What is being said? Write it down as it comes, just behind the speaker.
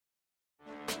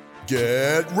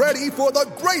Get ready for the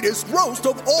greatest roast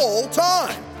of all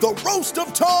time, the Roast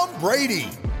of Tom Brady,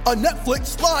 a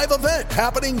Netflix live event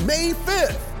happening May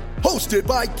 5th. Hosted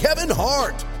by Kevin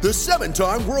Hart, the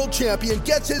 7-time world champion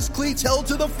gets his cleats held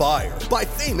to the fire by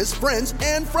famous friends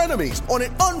and frenemies on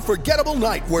an unforgettable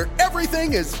night where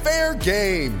everything is fair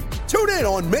game. Tune in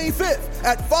on May 5th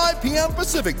at 5 p.m.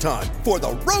 Pacific time for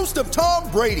the Roast of Tom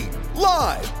Brady,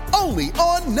 live only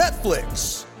on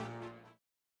Netflix.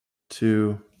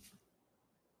 Two.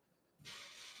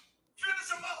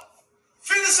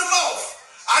 Finish them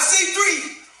off. I see 3.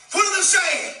 Put in the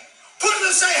shade. Put in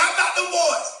the shade. How about them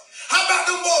boys? How about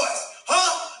them boys?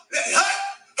 Huh?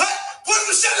 Put in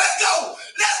the shade. Let's go.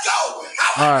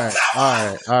 All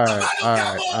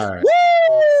right.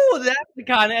 Woo! That's the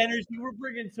kind of energy we're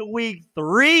bringing to week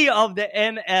 3 of the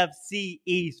NFC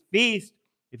East Feast.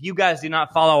 If you guys did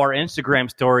not follow our Instagram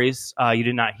stories, you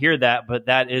did not hear that, but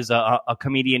that is a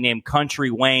comedian named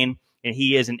Country Wayne, and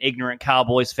he is an ignorant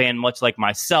Cowboys fan, much like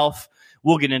myself.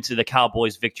 We'll get into the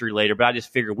Cowboys' victory later, but I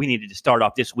just figured we needed to start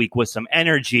off this week with some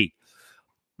energy.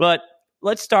 But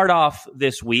let's start off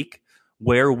this week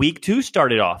where week 2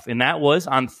 started off, and that was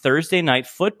on Thursday Night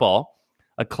Football,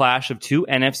 a clash of 2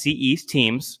 NFC East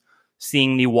teams,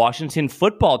 seeing the Washington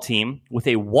football team with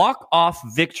a walk-off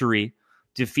victory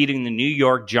defeating the New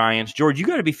York Giants. George, you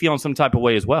got to be feeling some type of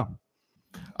way as well.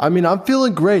 I mean, I'm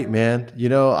feeling great, man. You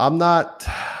know, I'm not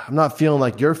feeling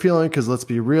like you're feeling, because let's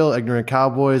be real, ignorant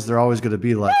Cowboys, they're always going to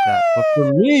be like that. But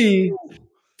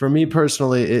for me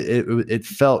personally, it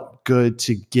felt good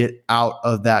to get out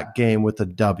of that game with a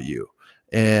W.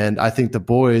 And I think the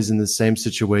boys in the same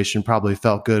situation probably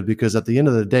felt good, because at the end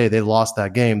of the day, they lost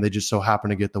that game. They just so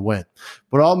happened to get the win.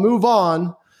 But I'll move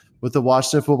on with the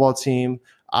Washington football team.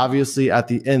 Obviously, at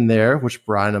the end there, which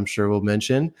Brian, I'm sure will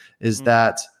mention, is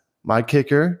that my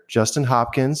kicker, Justin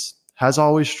Hopkins, has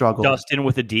always struggled. Dustin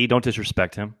with a D. Don't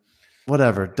disrespect him.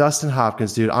 Whatever. Dustin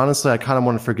Hopkins, dude. Honestly, I kind of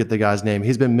want to forget the guy's name.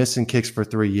 He's been missing kicks for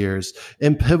 3 years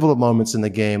in pivotal moments in the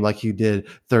game, like he did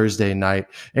Thursday night.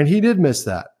 And he did miss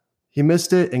that. He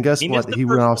missed it. And guess what? He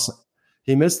went off.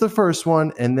 He missed the first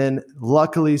one. And then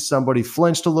luckily somebody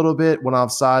flinched a little bit, went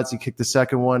off sides. He kicked the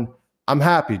second one. I'm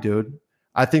happy, dude.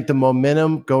 I think the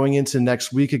momentum going into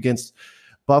next week against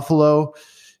Buffalo,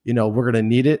 you know, we're going to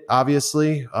need it,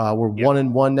 obviously. We're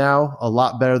 1-1 now, a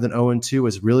lot better than 0-2.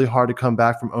 It's really hard to come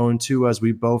back from 0-2, as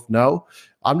we both know.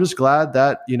 I'm just glad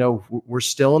that, you know, we're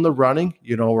still in the running.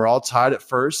 You know, we're all tied at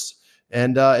first,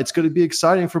 and it's going to be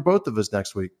exciting for both of us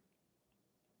next week.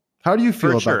 How do you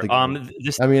feel about the game?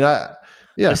 The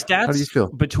stats how do you feel?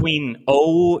 Between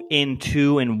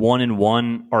 0-2 and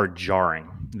 1-1 are jarring.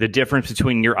 The difference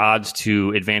between your odds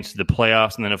to advance to the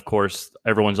playoffs and then, of course,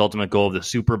 everyone's ultimate goal of the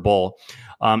Super Bowl.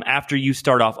 After you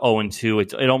start off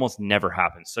 0-2, it almost never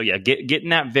happens. So, yeah,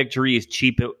 getting that victory, as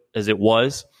cheap as it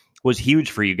was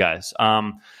huge for you guys.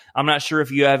 I'm not sure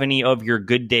if you have any of your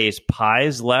Good Days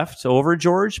pies left over,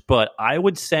 George, but I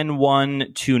would send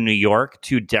one to New York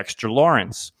to Dexter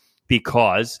Lawrence,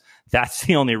 because that's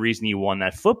the only reason you won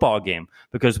that football game,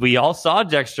 because we all saw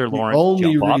Dexter Lawrence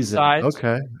jump off sides.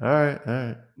 Okay. All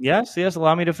right. Yes,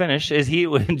 allow me to finish. As he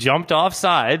jumped off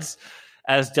sides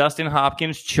as Dustin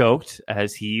Hopkins choked,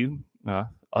 as he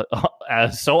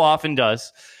as so often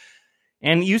does.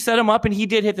 And you set him up, and he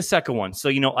did hit the second one. So,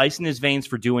 you know, ice in his veins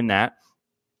for doing that.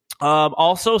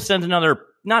 Also send another,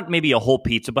 not maybe a whole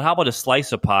pizza, but how about a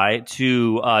slice of pie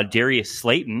to Darius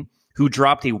Slayton, who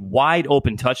dropped a wide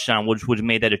open touchdown, which would have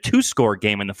made that a 2-score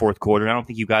game in the fourth quarter. I don't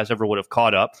think you guys ever would have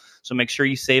caught up. So make sure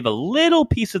you save a little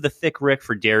piece of the thick Rick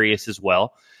for Darius as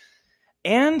well.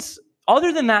 And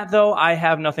other than that, though, I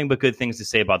have nothing but good things to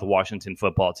say about the Washington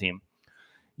football team.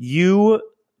 You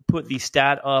put the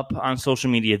stat up on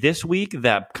social media this week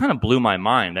that kind of blew my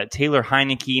mind, that Taylor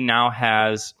Heinicke now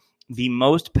has the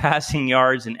most passing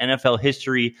yards in NFL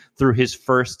history through his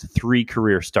first 3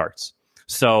 career starts.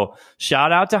 So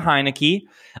shout out to Heinicke.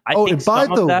 And by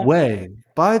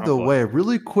the way,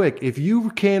 really quick, if you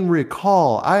can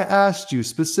recall, I asked you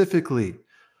specifically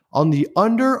on the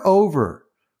under-over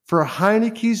for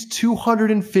Heinicke's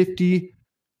 250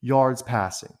 yards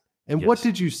passing. And yes. What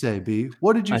did you say, B?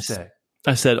 What did you say?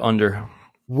 I said under.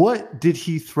 What did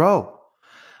he throw?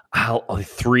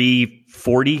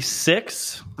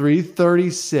 346?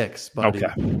 336, buddy.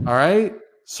 Okay. All right?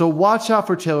 So watch out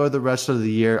for Taylor the rest of the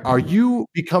year. Are you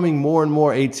becoming more and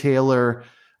more a Taylor,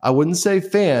 I wouldn't say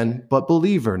fan, but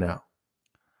believer now?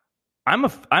 I'm a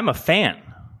fan.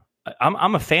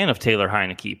 I'm a fan of Taylor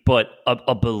Heinicke, but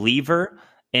a believer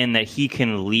in that he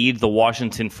can lead the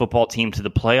Washington football team to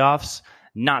the playoffs,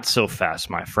 not so fast,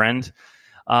 my friend.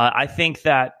 I think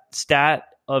that stat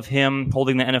of him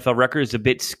holding the NFL record is a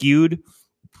bit skewed.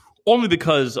 only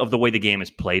because of the way the game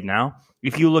is played now.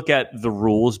 If you look at the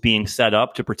rules being set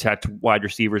up to protect wide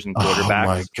receivers and quarterbacks, oh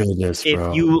my goodness,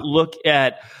 bro. If you look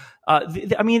at,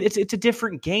 it's a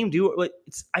different game, dude.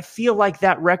 I feel like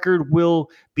that record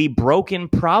will be broken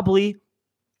probably.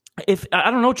 If I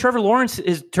don't know, Trevor Lawrence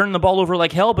is turning the ball over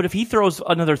like hell, but if he throws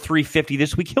another 350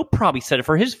 this week, he'll probably set it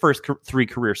for his first 3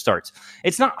 career starts.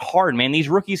 It's not hard, man. These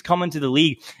rookies come into the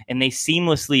league and they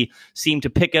seamlessly seem to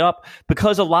pick it up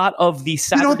because a lot of the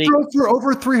Saturday. You don't throw for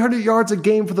over 300 yards a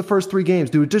game for the first 3 games,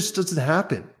 dude. It just doesn't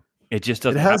happen. It just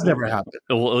doesn't. It has never happened.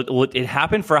 It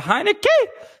happened for Heineke,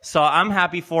 so I'm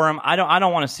happy for him. I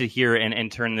don't want to sit here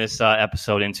and turn this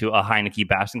episode into a Heineke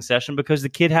bashing session because the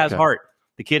kid has heart.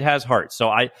 The kid has heart. So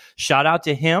I shout out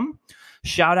to him.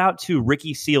 Shout out to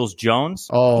Ricky Seals-Jones.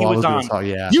 Oh, he was on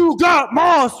You Got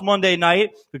Moss Monday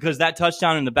night because that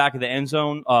touchdown in the back of the end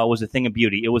zone was a thing of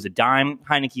beauty. It was a dime.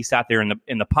 Heineke sat there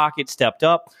in the pocket, stepped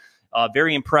up.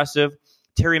 Very impressive.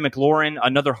 Terry McLaurin,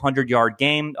 another 100-yard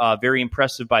game. Very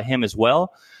impressive by him as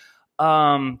well.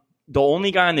 The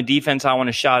only guy on the defense I want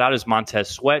to shout out is Montez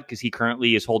Sweat because he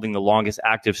currently is holding the longest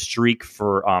active streak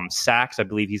for sacks. I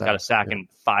believe he's got a sack in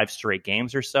 5 straight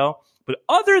games or so. But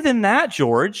other than that,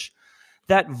 George,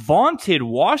 that vaunted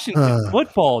Washington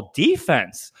football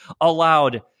defense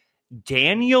allowed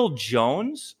Daniel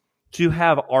Jones to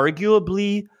have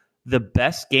arguably the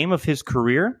best game of his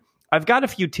career. I've got a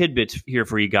few tidbits here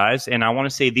for you guys, and I want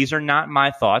to say these are not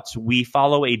my thoughts. We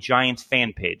follow a Giants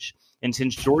fan page. And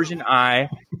since George and I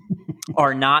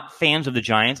are not fans of the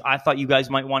Giants, I thought you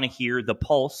guys might want to hear the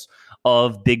pulse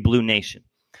of Big Blue Nation.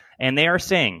 And they are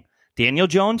saying Daniel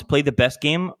Jones played the best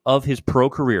game of his pro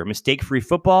career, mistake-free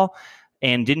football,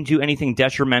 and didn't do anything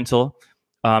detrimental.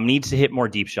 Needs to hit more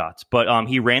deep shots. But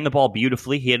he ran the ball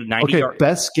beautifully. He had 90 yards.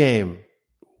 Best game,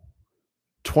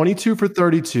 22 for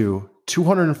 32,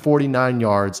 249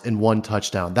 yards, and 1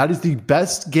 touchdown. That is the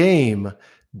best game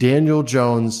Daniel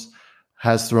Jones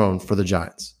has thrown for the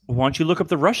Giants. Why don't you look up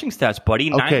the rushing stats,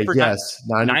 buddy? 9 for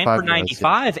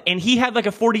 95, and he had like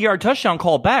a 40-yard touchdown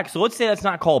call back. So let's say that's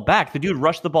not called back. The dude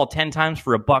rushed the ball 10 times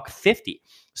for $150.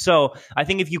 So I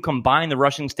think if you combine the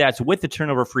rushing stats with the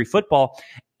turnover-free football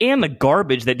and the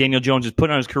garbage that Daniel Jones has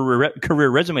put on his career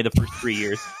resume the first 3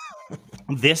 years,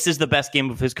 this is the best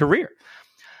game of his career.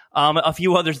 A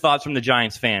few other thoughts from the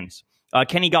Giants fans.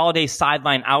 Kenny Galladay's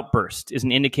sideline outburst is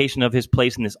an indication of his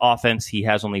place in this offense. He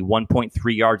has only 1.3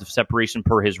 yards of separation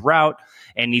per his route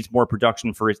and needs more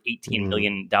production for his $18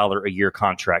 million a year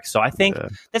contract. So I think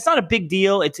that's not a big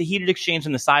deal. It's a heated exchange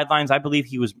on the sidelines. I believe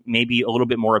he was maybe a little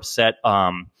bit more upset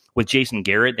with Jason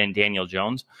Garrett than Daniel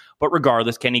Jones. But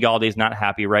regardless, Kenny Galladay's not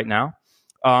happy right now.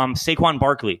 Saquon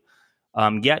Barkley.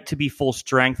 Yet to be full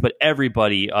strength, but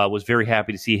everybody was very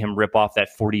happy to see him rip off that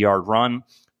 40-yard run.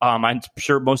 I'm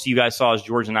sure most of you guys saw, as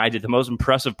George and I did, the most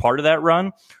impressive part of that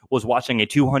run was watching a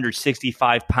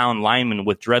 265-pound lineman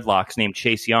with dreadlocks named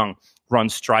Chase Young run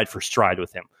stride for stride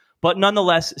with him. But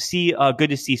nonetheless, good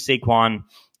to see Saquon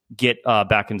get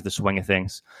back into the swing of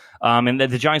things. And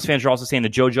the Giants fans are also saying the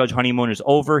Joe Judge honeymoon is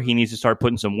over. He needs to start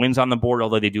putting some wins on the board,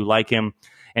 although they do like him.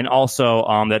 And also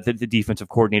that the defensive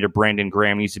coordinator, Brandon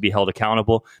Graham, needs to be held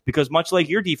accountable because much like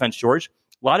your defense, George,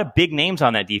 a lot of big names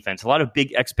on that defense, a lot of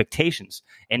big expectations,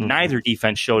 and neither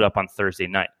defense showed up on Thursday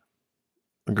night.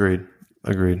 Agreed.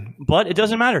 But it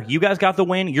doesn't matter. You guys got the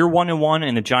win. You're 1-1,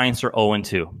 and the Giants are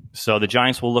 0-2. So the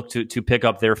Giants will look to pick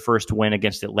up their first win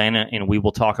against Atlanta, and we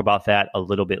will talk about that a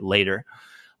little bit later.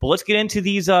 But let's get into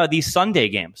these Sunday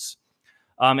games.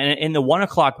 And in the 1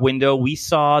 o'clock window, we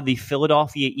saw the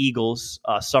Philadelphia Eagles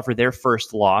suffer their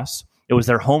first loss. It was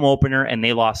their home opener, and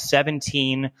they lost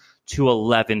 17-11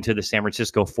 to the San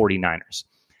Francisco 49ers.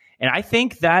 And I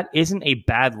think that isn't a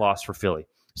bad loss for Philly.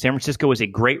 San Francisco is a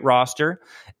great roster,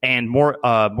 and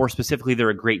more specifically, they're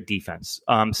a great defense.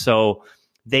 So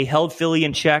they held Philly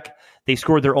in check. They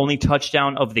scored their only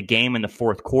touchdown of the game in the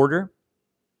fourth quarter.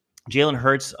 Jalen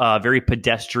Hurts, very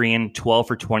pedestrian, 12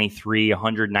 for 23,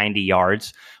 190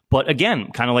 yards. But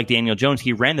again, kind of like Daniel Jones,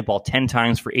 he ran the ball 10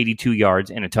 times for 82 yards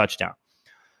and a touchdown.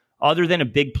 Other than a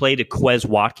big play to Quez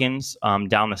Watkins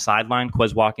down the sideline,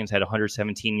 Quez Watkins had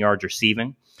 117 yards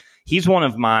receiving. He's one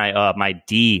of my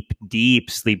deep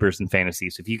sleepers in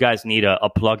fantasy. So if you guys need a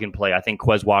plug and play, I think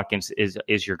Quez Watkins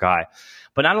is your guy.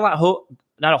 But not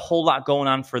a whole lot going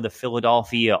on for the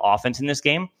Philadelphia offense in this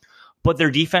game. But their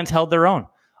defense held their own.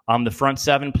 The front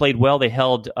seven played well. They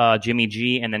held Jimmy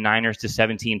G and the Niners to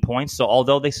 17 points. So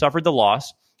although they suffered the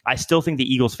loss, I still think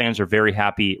the Eagles fans are very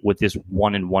happy with this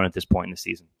 1-1 at this point in the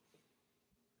season.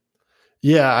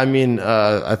 Yeah, I mean,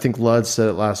 I think Ludd said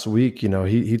it last week. You know,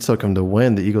 he took him to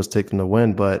win. The Eagles take them to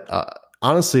win. But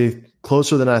honestly,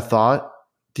 closer than I thought.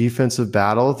 defensive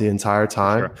battle the entire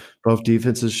time. Sure. Both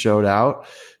defenses showed out.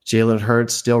 Jalen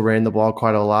Hurts still ran the ball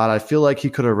quite a lot. I feel like he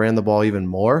could have ran the ball even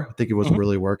more. I think it wasn't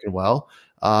really working well.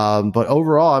 But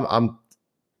overall,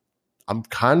 I'm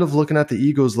kind of looking at the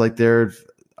Eagles like they're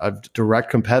a direct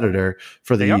competitor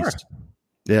for the East.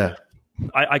 Yeah.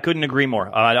 I couldn't agree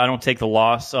more. I don't take the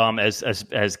loss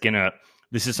as gonna.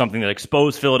 This is something that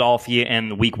exposed Philadelphia,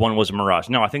 and Week 1 was a mirage.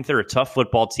 No, I think they're a tough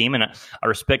football team, and I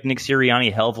respect Nick Sirianni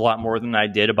a hell of a lot more than I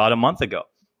did about a month ago.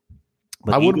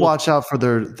 But I would watch out for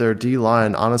their D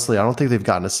line. Honestly, I don't think they've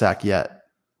gotten a sack yet.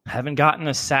 Haven't gotten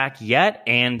a sack yet,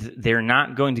 and they're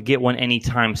not going to get one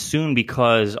anytime soon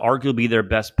because arguably their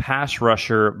best pass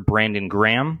rusher, Brandon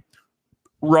Graham,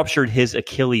 ruptured his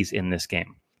Achilles in this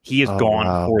game. He is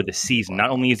gone for the season. Not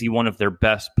only is he one of their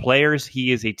best players,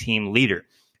 he is a team leader.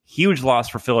 Huge loss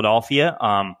for Philadelphia.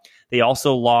 They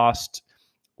also lost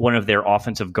one of their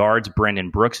offensive guards, Brandon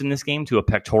Brooks, in this game to a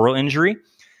pectoral injury.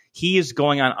 He is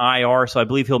going on IR, so I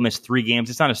believe he'll miss 3 games.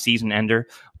 It's not a season ender,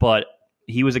 but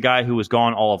he was a guy who was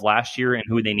gone all of last year and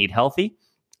who they need healthy.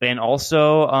 And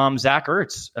also Zach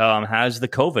Ertz has the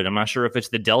COVID. I'm not sure if it's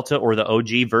the Delta or the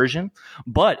OG version,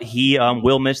 but he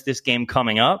will miss this game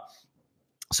coming up.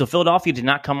 So Philadelphia did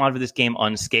not come out of this game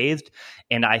unscathed.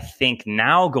 And I think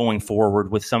now going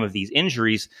forward with some of these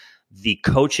injuries, the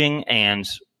coaching and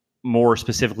more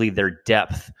specifically their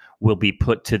depth will be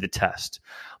put to the test.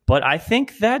 But I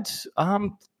think that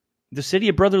the city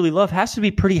of brotherly love has to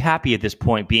be pretty happy at this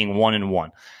point being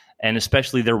 1-1. And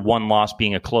especially their one loss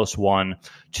being a close one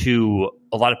to,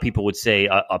 a lot of people would say,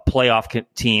 a playoff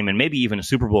team and maybe even a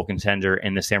Super Bowl contender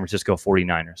in the San Francisco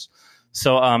 49ers.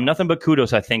 So nothing but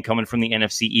kudos, I think, coming from the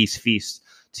NFC East feast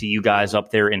to you guys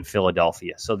up there in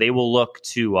Philadelphia. So they will look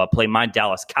to play my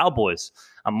Dallas Cowboys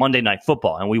on Monday Night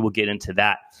Football, and we will get into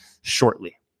that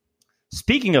shortly.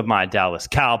 Speaking of my Dallas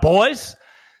Cowboys,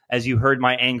 as you heard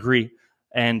my angry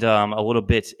and a little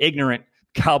bit ignorant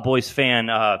Cowboys fan,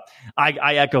 I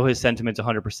echo his sentiments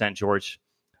 100%, George.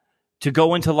 To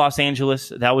go into Los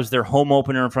Angeles, that was their home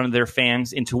opener in front of their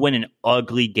fans, and to win an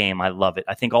ugly game. I love it.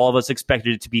 I think all of us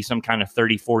expected it to be some kind of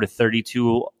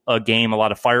 34-32 a game, a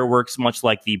lot of fireworks, much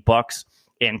like the Bucs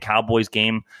and Cowboys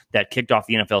game that kicked off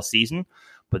the NFL season.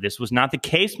 But this was not the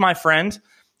case, my friend.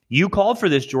 You called for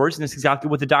this, George, and this is exactly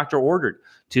what the doctor ordered,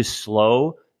 to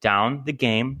slow down the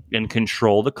game and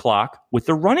control the clock with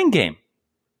the running game.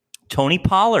 Tony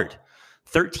Pollard,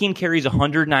 13 carries,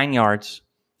 109 yards.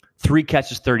 3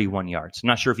 catches, 31 yards. I'm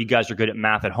not sure if you guys are good at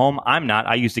math at home. I'm not.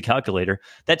 I used a calculator.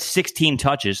 That's 16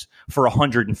 touches for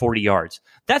 140 yards.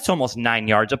 That's almost 9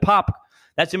 yards a pop.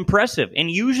 That's impressive. And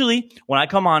usually when I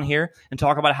come on here and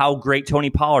talk about how great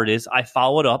Tony Pollard is, I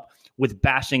follow it up with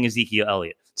bashing Ezekiel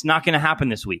Elliott. It's not going to happen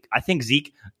this week. I think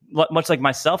Zeke, much like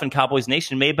myself and Cowboys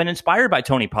Nation, may have been inspired by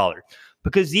Tony Pollard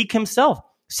because Zeke himself,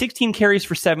 16 carries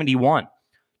for 71,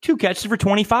 2 catches for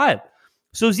 25.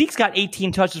 So Zeke's got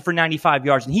 18 touches for 95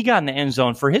 yards, and he got in the end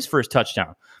zone for his first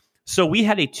touchdown. So we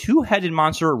had a 2-headed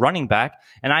monster running back,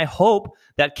 and I hope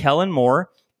that Kellen Moore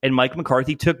and Mike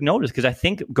McCarthy took notice because I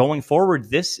think going forward,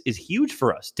 this is huge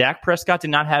for us. Dak Prescott did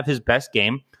not have his best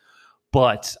game,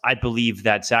 but I believe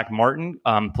that Zach Martin,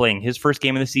 playing his first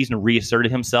game of the season,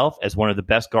 reasserted himself as one of the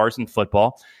best guards in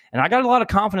football, and I got a lot of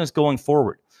confidence going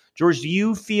forward. George, do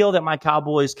you feel that my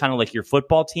Cowboys, kind of like your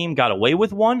football team, got away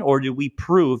with one, or did we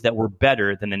prove that we're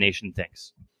better than the nation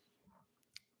thinks?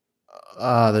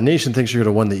 The nation thinks you're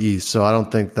going to win the East, so I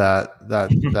don't think that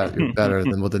you're better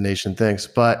than what the nation thinks.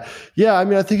 But yeah, I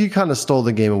mean, I think he kind of stole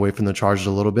the game away from the Chargers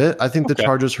a little bit. I think the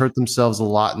Chargers hurt themselves a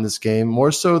lot in this game,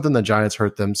 more so than the Giants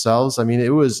hurt themselves. I mean, it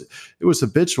was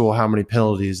habitual how many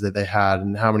penalties that they had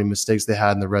and how many mistakes they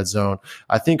had in the red zone.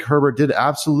 I think Herbert did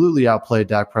absolutely outplay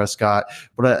Dak Prescott,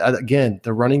 but again,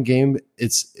 the running game,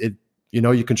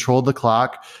 you controlled the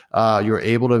clock. You're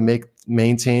able to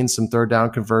maintain some third down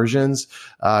conversions.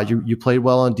 You played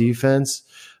well on defense.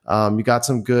 You got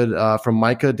some good from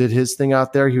Micah, did his thing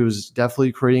out there. He was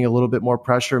definitely creating a little bit more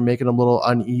pressure, making them a little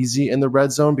uneasy in the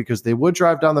red zone because they would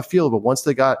drive down the field. But once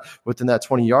they got within that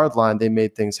 20-yard line, they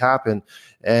made things happen.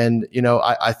 And,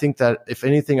 I think that if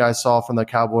anything I saw from the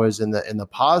Cowboys in the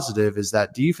positive is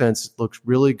that defense looked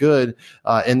really good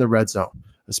in the red zone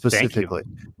specifically.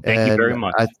 Thank you very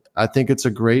much. I think it's a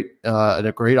great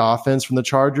offense from the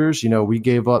Chargers. We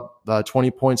gave up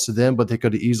 20 points to them, but they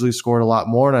could have easily scored a lot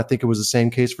more. And I think it was the same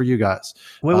case for you guys.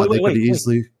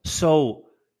 Wait. So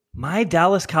my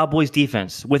Dallas Cowboys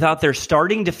defense, without their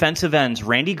starting defensive ends,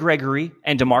 Randy Gregory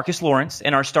and DeMarcus Lawrence,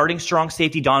 and our starting strong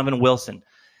safety, Donovan Wilson,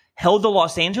 held the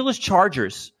Los Angeles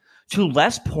Chargers to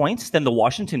less points than the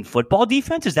Washington football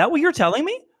defense. Is that what you're telling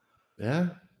me? Yeah.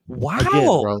 Wow. Again,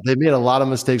 bro, they made a lot of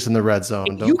mistakes in the red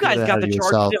zone. You guys got the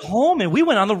Chargers at home, and we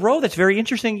went on the road. That's very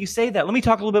interesting you say that. Let me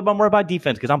talk a little bit more about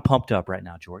defense because I'm pumped up right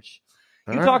now, George.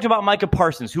 You talked about Micah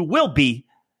Parsons, who will be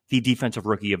the Defensive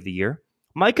Rookie of the Year.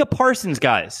 Micah Parsons,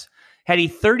 guys, had a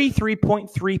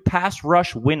 33.3 pass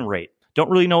rush win rate. Don't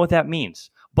really know what that means.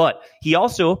 But he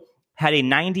also had a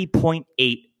 90.8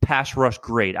 pass rush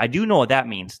grade. I do know what that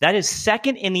means. That is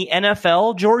second in the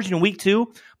NFL, George, in week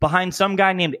 2, behind some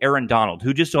guy named Aaron Donald,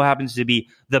 who just so happens to be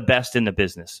the best in the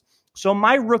business. So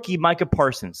my rookie, Micah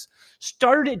Parsons,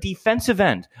 started at defensive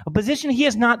end, a position he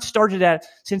has not started at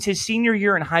since his senior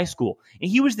year in high school. And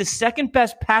he was the second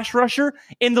best pass rusher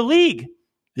in the league.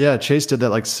 Yeah, Chase did that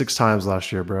like 6 times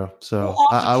last year, bro. So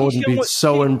I wouldn't be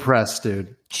so impressed,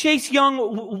 dude. Chase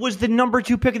Young was the number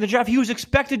 2 pick in the draft. He was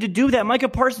expected to do that. Micah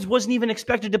Parsons wasn't even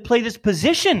expected to play this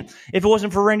position if it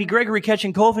wasn't for Randy Gregory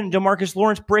catching COVID and DeMarcus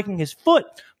Lawrence breaking his foot.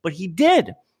 But he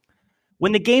did.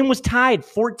 When the game was tied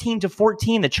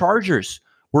 14-14, the Chargers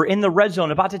were in the red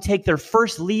zone about to take their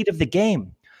first lead of the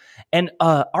game. And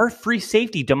our free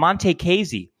safety, DeMonte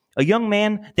Casey, a young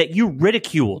man that you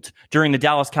ridiculed during the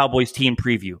Dallas Cowboys team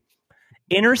preview,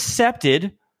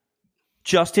 intercepted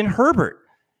Justin Herbert.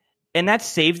 And that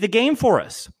saved the game for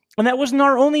us. And that wasn't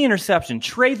our only interception.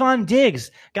 Trayvon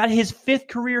Diggs got his 5th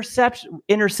career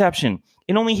interception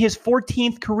in only his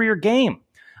 14th career game.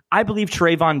 I believe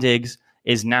Trayvon Diggs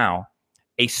is now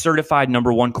a certified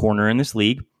number 1 corner in this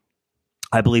league.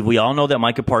 I believe we all know that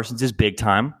Micah Parsons is big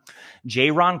time.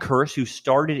 Jaron Kearse, who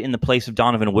started in the place of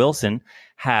Donovan Wilson,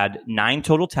 had 9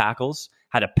 total tackles,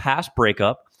 had a pass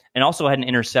breakup, and also had an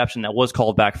interception that was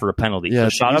called back for a penalty. Yeah,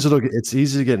 so it's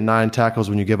easy to get 9 tackles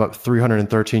when you give up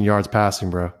 313 yards passing,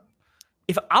 bro.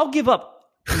 If I'll give up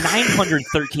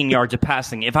 913 yards of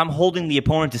passing if I'm holding the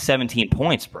opponent to 17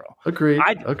 points, bro. Agreed.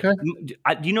 Okay. Do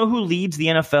you know who leads the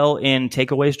NFL in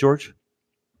takeaways, George?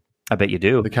 I bet you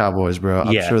do. The Cowboys, bro.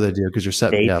 I'm sure they do because you're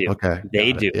setting me up. Okay.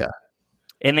 They do. Yeah.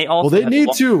 And they also they need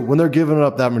to when they're giving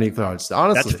up that many yards.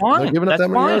 Honestly, that's fine. They're giving up that's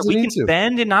that many yards. We can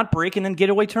bend and not break and then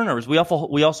get away turnovers. We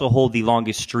also hold the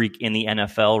longest streak in the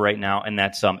NFL right now, and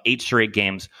that's 8 straight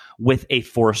games with a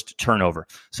forced turnover.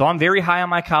 So I'm very high on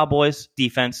my Cowboys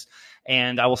defense,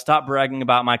 and I will stop bragging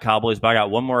about my Cowboys, but I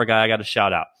got one more guy I got to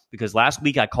shout out because last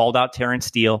week I called out Terrence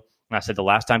Steele, and I said the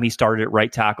last time he started at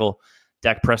right tackle,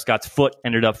 Dak Prescott's foot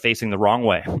ended up facing the wrong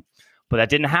way. But that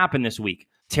didn't happen this week.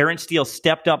 Terrence Steele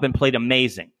stepped up and played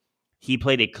amazing. He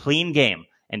played a clean game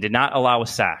and did not allow a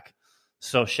sack.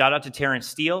 So shout out to Terrence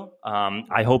Steele.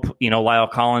 I hope Lyle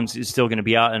Collins is still going to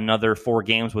be out in another 4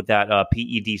 games with that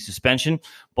PED suspension.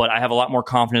 But I have a lot more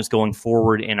confidence going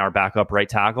forward in our backup right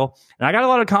tackle. And I got a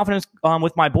lot of confidence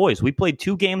with my boys. We played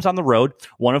 2 games on the road.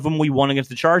 One of them we won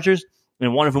against the Chargers.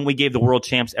 And one of them we gave the world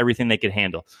champs everything they could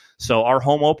handle. So our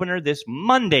home opener this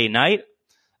Monday night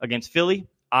against Philly,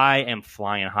 I am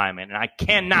flying high, man. And I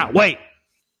cannot wait.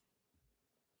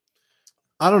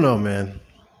 I don't know, man.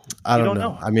 I don't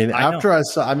know. I mean, after I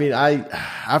saw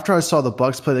the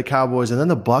Bucs play the Cowboys, and then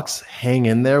the Bucs hang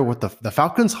in there with the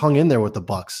Falcons hung in there with the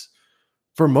Bucs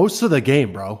for most of the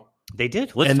game, bro. They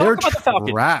did. Let's talk about the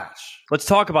Falcons. Trash. Let's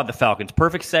talk about the Falcons.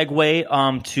 Perfect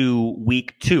segue to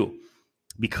week 2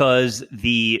 because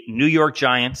the New York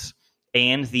Giants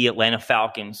and the Atlanta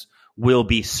Falcons will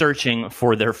be searching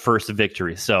for their first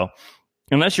victory. So,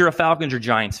 unless you're a Falcons or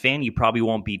Giants fan, you probably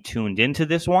won't be tuned into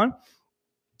this one.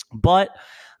 But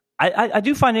I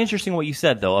do find it interesting what you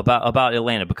said, though, about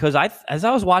Atlanta, because as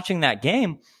I was watching that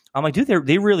game, I'm like, dude,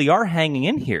 they really are hanging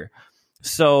in here.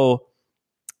 So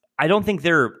I don't think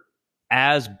they're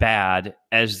as bad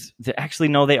as – actually,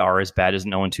 no, they are as bad as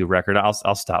an 0-2 record.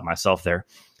 I'll stop myself there.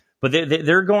 But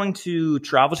they're going to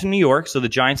travel to New York, so the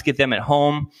Giants get them at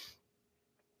home.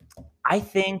 I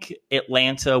think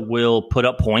Atlanta will put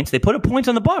up points. They put up points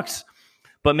on the Bucs,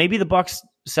 but maybe the Bucs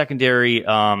secondary is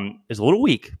a little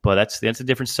weak, but that's a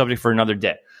different subject for another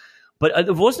day. But if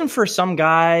it wasn't for some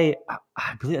guy,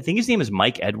 I think his name is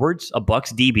Mike Edwards, a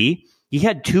Bucs DB. He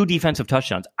had 2 defensive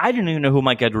touchdowns. I didn't even know who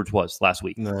Mike Edwards was last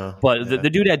week. No, but the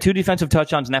dude had 2 defensive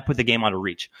touchdowns, and that put the game out of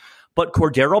reach. But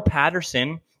Cordero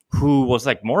Patterson, who was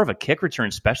like more of a kick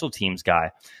return special teams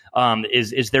guy,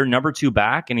 is their number 2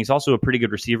 back, and he's also a pretty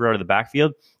good receiver out of the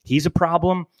backfield. He's a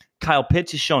problem. Kyle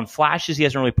Pitts has shown flashes. He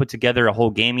hasn't really put together a whole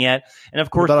game yet. And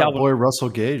of course, boy Russell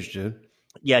Gage, dude.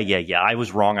 Yeah. I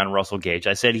was wrong on Russell Gage.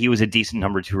 I said he was a decent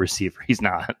number 2 receiver. He's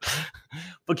not.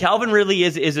 But Calvin really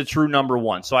is a true number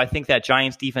 1. So I think that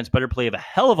Giants defense better play a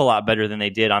hell of a lot better than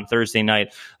they did on Thursday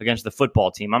night against the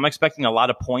football team. I'm expecting a lot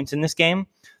of points in this game,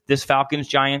 this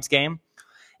Falcons-Giants game.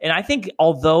 And I think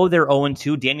although they're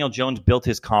 0-2, Daniel Jones built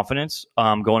his confidence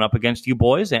going up against you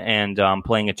boys and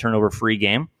playing a turnover-free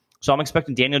game. So I'm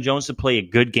expecting Daniel Jones to play a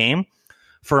good game.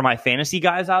 For my fantasy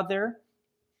guys out there,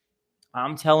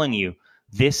 I'm telling you,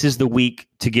 this is the week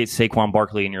to get Saquon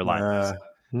Barkley in your lineups.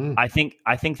 I think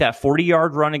that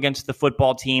 40-yard run against the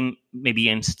football team maybe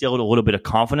instilled a little bit of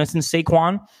confidence in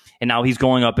Saquon, and now he's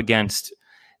going up against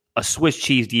a Swiss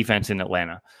cheese defense in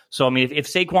Atlanta. So, I mean, if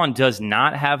Saquon does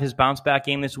not have his bounce-back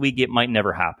game this week, it might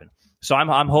never happen. So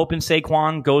I'm hoping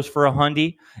Saquon goes for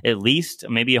 100, at least,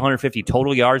 maybe 150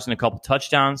 total yards and a couple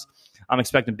touchdowns. I'm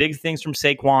expecting big things from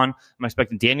Saquon. I'm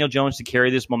expecting Daniel Jones to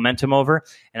carry this momentum over,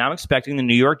 and I'm expecting the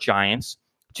New York Giants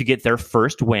to get their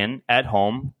first win at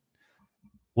home.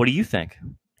 What do you think?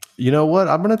 You know what?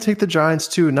 I'm going to take the Giants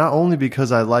too, not only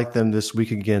because I like them this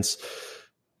week against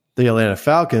the Atlanta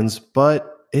Falcons,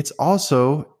 but it's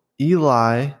also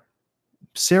Eli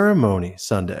ceremony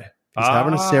Sunday. He's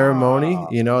having a ceremony.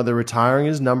 You know, they're retiring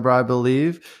his number, I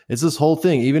believe. It's this whole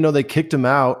thing. Even though they kicked him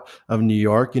out of New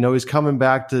York, you know, he's coming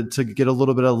back to get a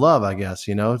little bit of love, I guess,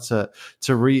 you know,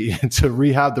 to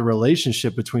rehab the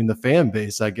relationship between the fan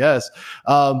base, I guess.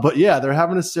 But yeah, they're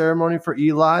having a ceremony for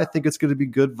Eli. I think it's going to be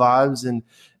good vibes and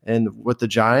with the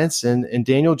Giants and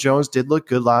Daniel Jones did look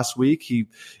good last week.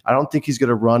 I don't think he's going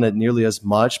to run it nearly as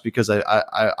much because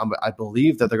I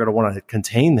believe that they're going to want to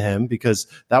contain him because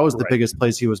that was the biggest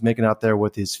plays he was making out there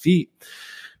with his feet.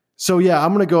 So yeah,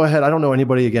 I'm going to go ahead. I don't know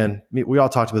anybody again. We all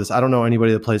talked about this. I don't know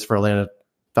anybody that plays for Atlanta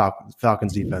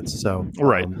Falcons defense. So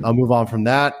I'll move on from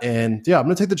that. And yeah, I'm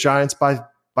going to take the Giants by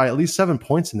at least 7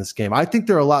 points in this game. I think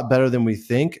they're a lot better than we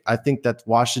think. I think that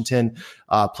Washington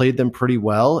played them pretty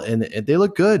well, and they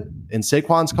look good. And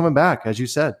Saquon's coming back, as you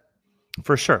said.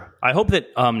 For sure. I hope that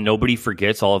nobody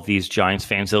forgets, all of these Giants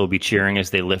fans that will be cheering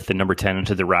as they lift the number 10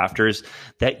 into the rafters,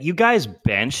 that you guys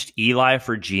benched Eli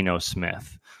for Geno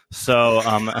Smith. So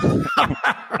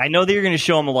I know that you're going to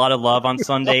show him a lot of love on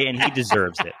Sunday, and he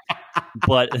deserves it.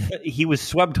 But he was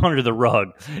swept under the rug,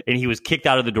 and he was kicked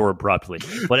out of the door abruptly.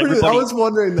 But I was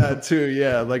wondering that too.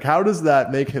 Yeah, like how does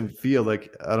that make him feel?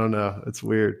 Like I don't know. It's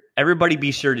weird. Everybody,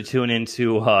 be sure to tune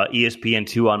into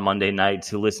ESPN2 on Monday night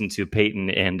to listen to Peyton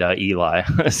and Eli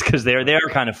because they are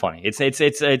kind of funny. It's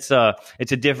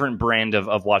a different brand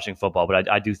of watching football,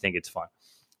 but I do think it's fun.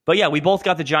 But yeah, we both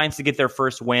got the Giants to get their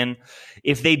first win.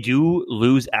 If they do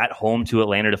lose at home to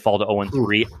Atlanta to fall to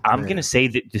 0-3, I'm going to say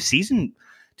that the season,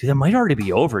 dude, that might already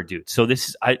be over, dude. So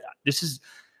this is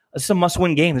a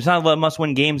must-win game. There's not a lot of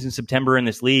must-win games in September in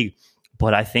this league,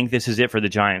 but I think this is it for the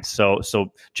Giants. So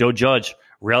Joe Judge,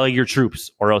 rally your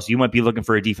troops, or else you might be looking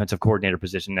for a defensive coordinator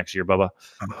position next year, Bubba.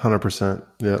 100%.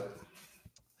 Yep.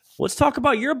 Let's talk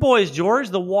about your boys, George,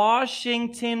 the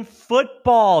Washington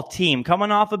football team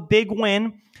coming off a big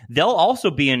win. They'll also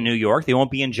be in New York. They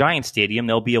won't be in Giant Stadium.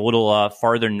 They'll be a little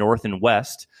farther north and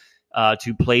west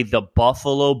to play the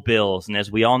Buffalo Bills. And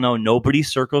as we all know, nobody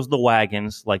circles the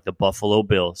wagons like the Buffalo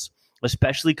Bills,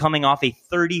 especially coming off a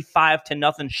 35-0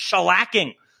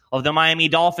 shellacking of the Miami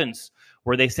Dolphins,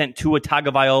 where they sent Tua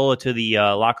Tagovailoa to the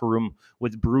locker room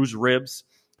with bruised ribs.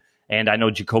 And I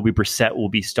know Jacoby Brissett will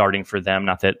be starting for them.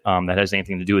 Not that that has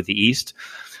anything to do with the East.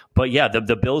 But yeah,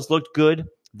 the Bills looked good.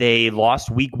 They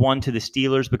lost week 1 to the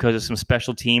Steelers because of some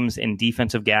special teams and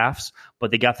defensive gaffes,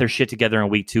 but they got their shit together in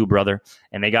week 2, brother.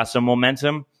 And they got some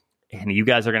momentum. And you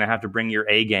guys are going to have to bring your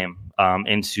A game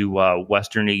into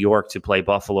Western New York to play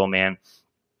Buffalo, man.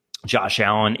 Josh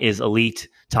Allen is elite,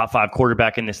 top 5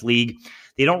 quarterback in this league.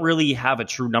 They don't really have a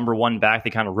true number 1 back.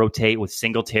 They kind of rotate with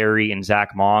Singletary and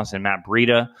Zach Moss and Matt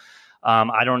Breida.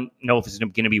 I don't know if it's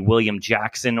going to be William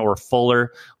Jackson or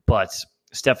Fuller, but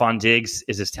Stephon Diggs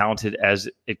is as talented as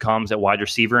it comes at wide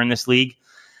receiver in this league.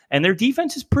 And their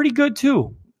defense is pretty good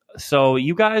too. So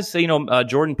you guys,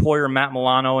 Jordan Poyer, Matt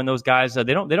Milano, and those guys, they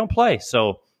don't play.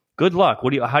 So good luck.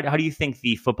 How do you think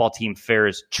the football team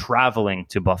fares traveling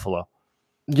to Buffalo?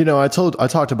 You know, I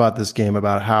talked about this game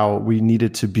about how we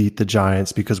needed to beat the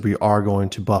Giants because we are going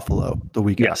to Buffalo the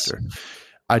week after.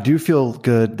 I do feel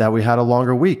good that we had a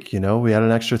longer week. You know, we had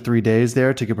an extra 3 days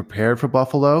there to get prepared for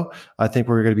Buffalo. I think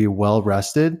we're going to be well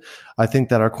rested. I think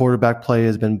that our quarterback play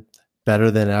has been better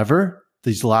than ever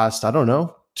these last,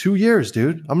 2 years,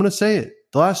 dude. I'm going to say it.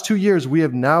 The last 2 years, we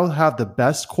have now had the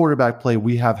best quarterback play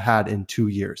we have had in 2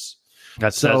 years.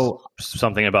 That says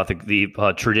something about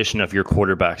the tradition of your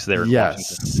quarterbacks there.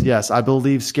 Yes. I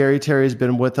believe Scary Terry has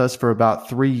been with us for about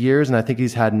 3 years, and I think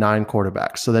he's had 9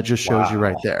 quarterbacks. So that just shows you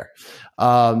right there.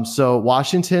 So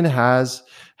Washington has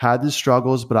had the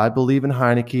struggles, but I believe in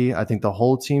Heineke. I think the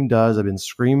whole team does. I've been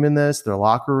screaming this. Their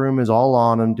locker room is all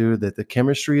on them, dude, that the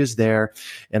chemistry is there.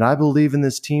 And I believe in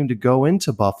this team to go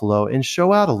into Buffalo and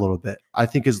show out a little bit. I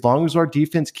think as long as our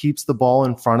defense keeps the ball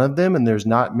in front of them and there's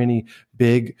not many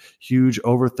big, huge,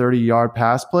 over 30 40-yard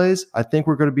pass plays, I think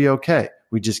we're going to be okay.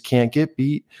 We just can't get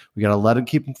beat. We got to let them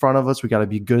keep in front of us. We got to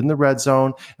be good in the red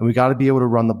zone, and we got to be able to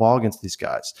run the ball against these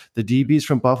guys. The DBs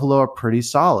from Buffalo are pretty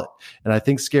solid, and I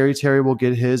think Scary Terry will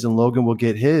get his and Logan will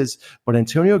get his, but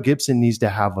Antonio Gibson needs to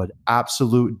have an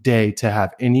absolute day to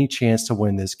have any chance to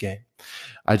win this game.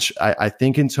 I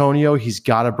think Antonio, he's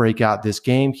got to break out this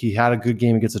game. He had a good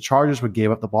game against the Chargers, but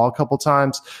gave up the ball a couple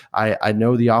times. I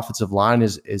know the offensive line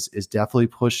is definitely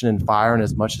pushing and firing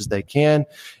as much as they can.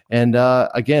 And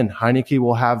again, Heinicke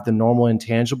will have the normal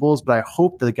intangibles, but I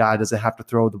hope the guy doesn't have to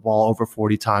throw the ball over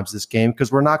 40 times this game, because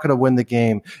we're not going to win the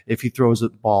game if he throws the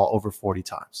ball over 40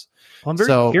 times. Well, I'm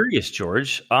very curious,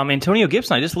 George. Antonio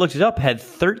Gibson, I just looked it up, had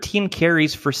 13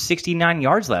 carries for 69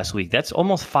 yards last week. That's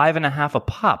almost 5.5 a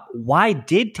pop. Why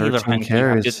did Taylor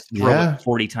Heinicke just throw it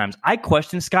 40 times? I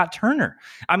question Scott Turner.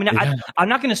 I mean, I'm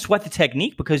not going to sweat the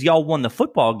technique because y'all won the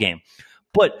football game.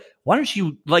 But why don't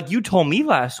you, like you told me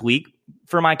last week,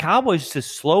 for my Cowboys to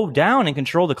slow down and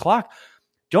control the clock,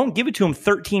 don't give it to him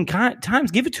 13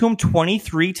 times. Give it to him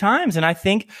 23 times. And I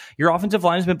think your offensive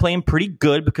line has been playing pretty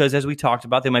good because, as we talked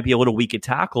about, they might be a little weak at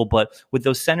tackle. But with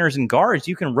those centers and guards,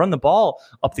 you can run the ball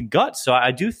up the gut. So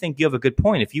I do think you have a good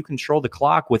point. If you control the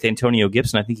clock with Antonio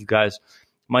Gibson, I think you guys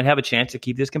might have a chance to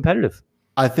keep this competitive.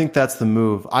 I think that's the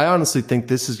move. I honestly think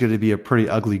this is going to be a pretty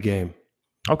ugly game.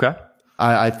 Okay.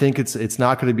 I think it's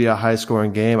not going to be a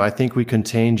high-scoring game. I think we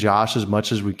contain Josh as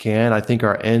much as we can. I think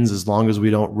our ends, as long as we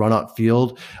don't run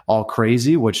upfield all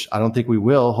crazy, which I don't think we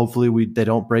will. Hopefully they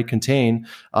don't break contain.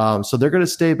 So they're going to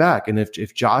stay back. And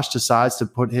if Josh decides to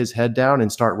put his head down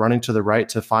and start running to the right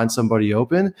to find somebody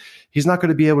open, he's not going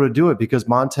to be able to do it because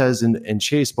Montez and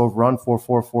Chase both run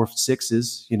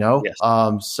 4.46s, you know?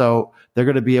 Yes. So they're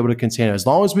going to be able to contain it. As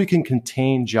long as we can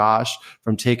contain Josh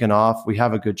from taking off, we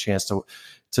have a good chance to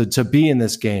be in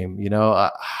this game. You know, I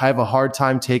have a hard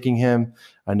time taking him.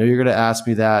 I know you're going to ask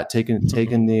me that,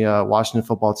 taking the Washington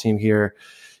football team here.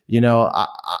 You know,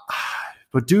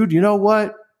 but dude, you know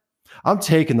what? I'm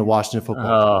taking the Washington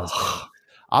football team.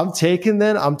 I'm taking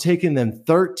them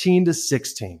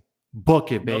 13-16.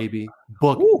 Book it, baby.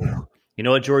 Book it. You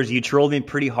know what, George? You trolled me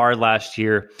pretty hard last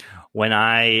year when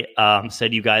I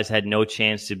said you guys had no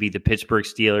chance to beat the Pittsburgh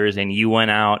Steelers, and you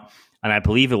went out, and I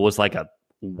believe it was like a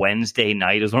Wednesday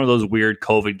night. It was one of those weird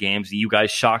COVID games. You guys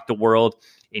shocked the world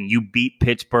and you beat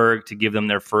Pittsburgh to give them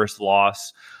their first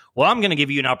loss. Well, I'm going to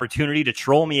give you an opportunity to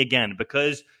troll me again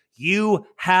because you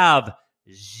have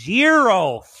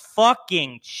zero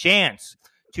fucking chance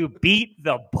to beat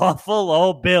the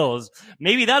Buffalo Bills.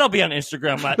 Maybe that'll be on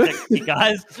Instagram next week,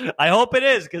 guys. I hope it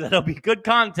is because that'll be good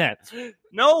content.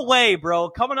 No way,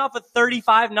 bro. Coming off a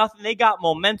 35-0, they got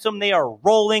momentum. They are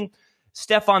rolling.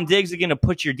 Stephon Diggs is going to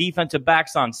put your defensive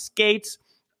backs on skates.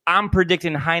 I'm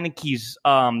predicting Heinicke's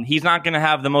he's not going to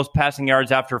have the most passing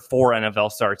yards after 4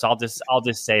 NFL starts. I'll just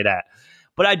say that.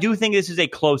 But I do think this is a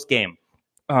close game.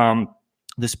 The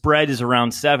spread is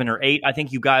around 7 or 8. I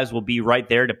think you guys will be right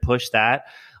there to push that.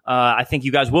 I think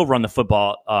you guys will run the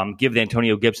football, give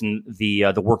Antonio Gibson the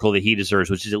workload that he deserves,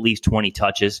 which is at least 20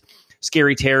 touches.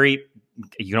 Scary Terry,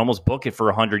 you can almost book it for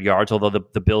 100 yards, although the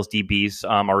Bills DBs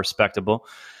are respectable.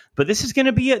 But this is going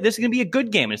to be a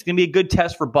good game. It's going to be a good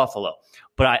test for Buffalo.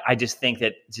 But I just think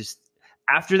that just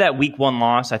after that week 1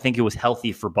 loss, I think it was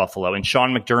healthy for Buffalo. And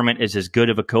Sean McDermott is as good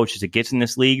of a coach as it gets in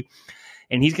this league.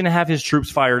 And he's going to have his troops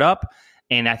fired up.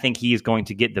 And I think he is going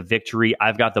to get the victory.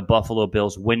 I've got the Buffalo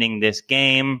Bills winning this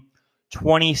game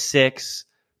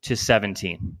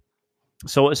 26-17.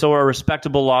 So a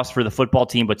respectable loss for the football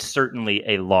team, but certainly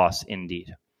a loss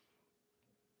indeed.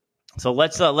 So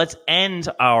let's end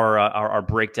our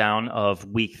breakdown of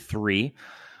week 3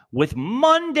 with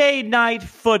Monday Night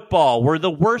Football, where the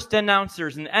worst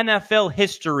announcers in NFL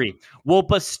history will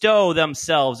bestow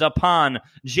themselves upon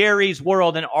Jerry's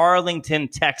World in Arlington,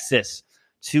 Texas,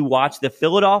 to watch the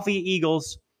Philadelphia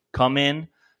Eagles come in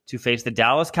to face the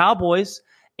Dallas Cowboys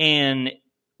and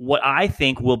what I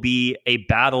think will be a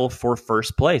battle for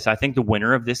first place. I think the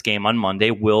winner of this game on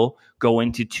Monday will go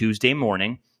into Tuesday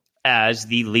morning as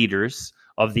the leaders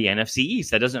of the NFC East.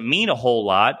 That doesn't mean a whole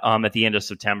lot at the end of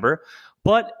September,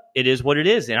 but it is what it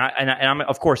is. And I'm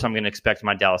of course, I'm going to expect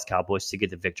my Dallas Cowboys to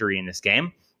get the victory in this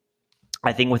game.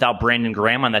 I think without Brandon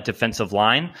Graham on that defensive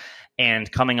line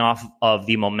and coming off of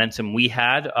the momentum we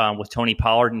had with Tony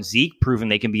Pollard and Zeke, proving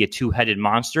they can be a two-headed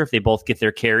monster if they both get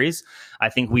their carries,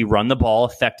 I think we run the ball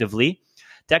effectively.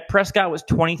 Dak Prescott was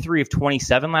 23 of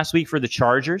 27 last week for the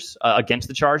Chargers, against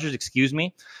the Chargers,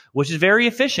 which is very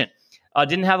efficient.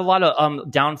 Didn't have a lot of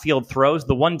downfield throws.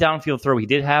 The one downfield throw he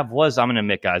did have was, I'm going to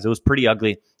admit, guys, it was pretty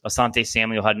ugly. Asante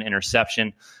Samuel had an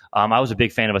interception. I was a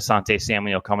big fan of Asante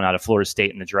Samuel coming out of Florida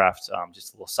State in the draft.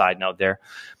 Just a little side note there.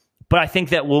 But I think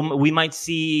that we might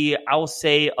see, I will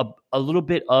say, a little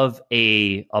bit of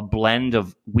a blend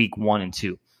of week 1 and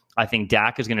 2. I think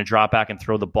Dak is going to drop back and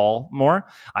throw the ball more.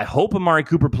 I hope Amari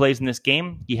Cooper plays in this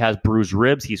game. He has bruised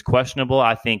ribs. He's questionable.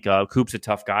 I think Coop's a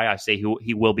tough guy. I say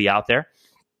he will be out there.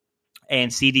 And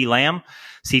CeeDee Lamb.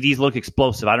 CeeDees look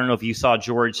explosive. I don't know if you saw,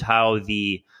 George, how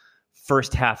the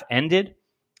first half ended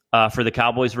for the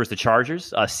Cowboys versus the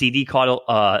Chargers. CeeDee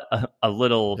caught a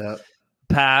little... Yep.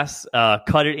 Pass,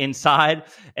 cut it inside,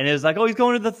 and it was like, oh, he's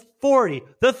going to the 40,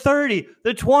 the 30,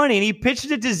 the 20, and he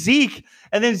pitched it to Zeke,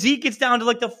 and then Zeke gets down to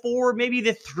like the 4, maybe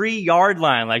the 3-yard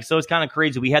line. Like, so it's kind of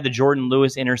crazy. We had the Jordan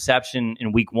Lewis interception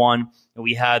in week 1, and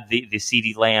we had the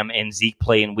CeeDee Lamb and Zeke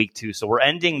play in week 2. So we're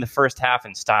ending the first half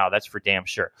in style. That's for damn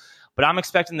sure. But I'm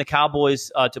expecting the Cowboys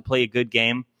to play a good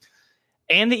game.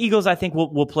 And the Eagles, I think,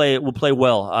 will play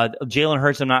well. Jalen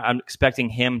Hurts, I'm expecting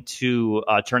him to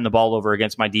turn the ball over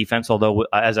against my defense. Although,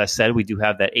 as I said, we do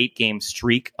have that 8-game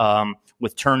streak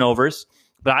with turnovers.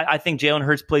 But I think Jalen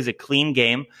Hurts plays a clean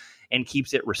game and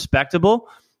keeps it respectable.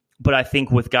 But I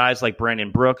think with guys like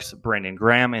Brandon Brooks, Brandon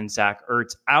Graham, and Zach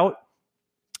Ertz out,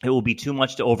 it will be too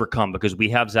much to overcome because we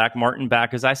have Zach Martin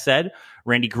back, as I said.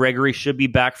 Randy Gregory should be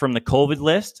back from the COVID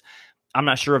list. I'm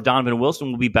not sure if Donovan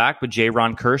Wilson will be back, but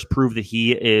J-Ron Kearse proved that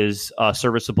he is a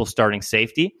serviceable starting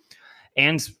safety.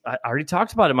 And I already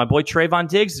talked about it. My boy Trayvon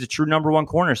Diggs is a true number 1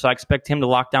 corner, so I expect him to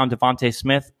lock down Devontae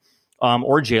Smith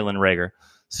or Jalen Reagor.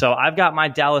 So I've got my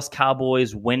Dallas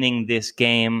Cowboys winning this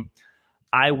game.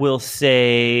 I will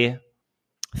say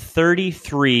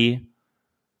 33-31.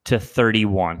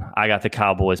 I got the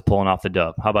Cowboys pulling off the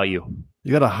dub. How about you?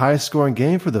 You got a high-scoring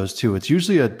game for those two. It's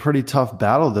usually a pretty tough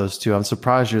battle, those two. I'm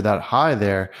surprised you're that high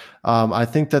there. I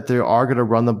think that they are going to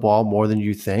run the ball more than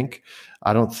you think.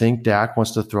 I don't think Dak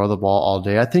wants to throw the ball all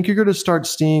day. I think you're going to start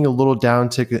seeing a little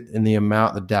downtick in the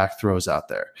amount that Dak throws out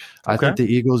there. Okay. I think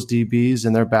the Eagles DBs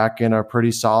and their back end are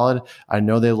pretty solid. I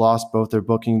know they lost both their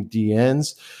booking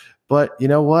DNs, but you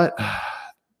know what?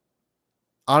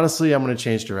 Honestly, I'm going to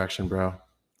change direction, bro.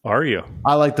 Are you?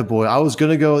 I like the boy. I was going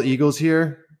to go Eagles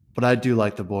here, but I do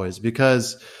like the boys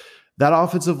because that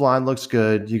offensive line looks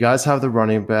good. You guys have the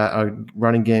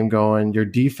running game going. Your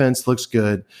defense looks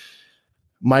good.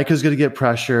 Micah's going to get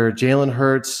pressure. Jalen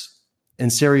Hurts and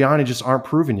Sirianni just aren't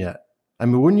proven yet. I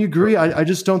mean, wouldn't you agree? I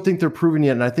just don't think they're proven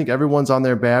yet, and I think everyone's on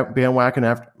their bandwagon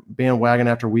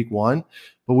after week 1.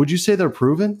 But would you say they're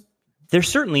proven? They're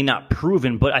certainly not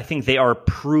proven, but I think they are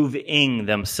proving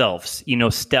themselves,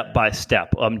 step by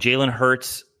step. Jalen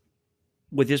Hurts,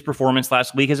 with his performance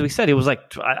last week, as we said, it was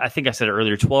like, I think I said it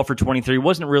earlier, 12 for 23.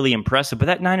 Wasn't really impressive, but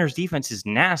that Niners defense is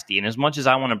nasty. And as much as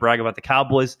I want to brag about the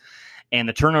Cowboys and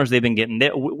the turnovers they've been getting,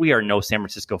 we are no San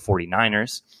Francisco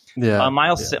 49ers. Yeah,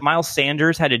 Miles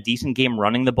Sanders had a decent game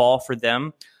running the ball for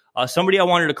them. Somebody I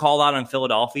wanted to call out on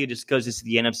Philadelphia, just because it's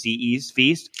the NFC East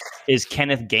feast, is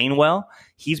Kenneth Gainwell.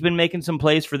 He's been making some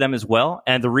plays for them as well.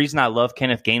 And the reason I love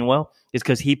Kenneth Gainwell is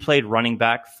because he played running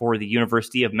back for the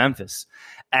University of Memphis,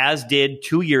 as did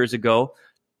 3 years ago,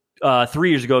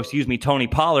 Tony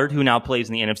Pollard, who now plays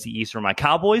in the NFC East for my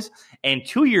Cowboys, and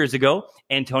 2 years ago,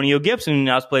 Antonio Gibson, who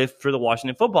now plays for the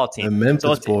Washington football team. The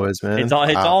Memphis boys, man. It's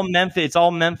all Memphis. It's all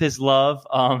Memphis love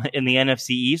in the NFC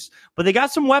East. But they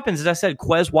got some weapons. As I said,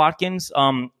 Quez Watkins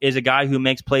is a guy who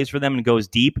makes plays for them and goes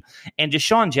deep. And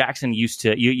Deshaun Jackson used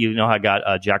to, you know how I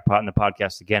got jackpot in the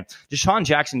podcast again. Deshaun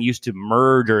Jackson used to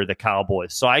murder the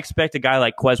Cowboys. So I expect a guy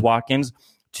like Quez Watkins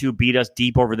to beat us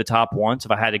deep over the top once.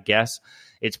 If I had to guess,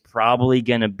 it's probably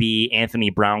going to be Anthony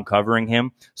Brown covering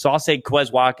him. So I'll say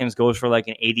Quez Watkins goes for like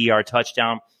an 80-yard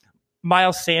touchdown.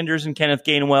 Miles Sanders and Kenneth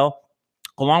Gainwell,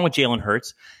 along with Jalen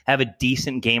Hurts, have a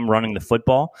decent game running the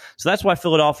football. So that's why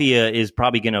Philadelphia is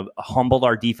probably going to humble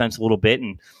our defense a little bit.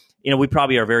 And, we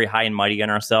probably are very high and mighty on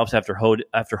ourselves after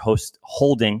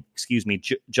holding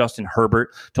Justin Herbert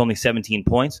to only 17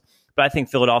 points. But I think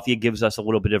Philadelphia gives us a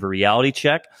little bit of a reality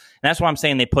check. And that's why I'm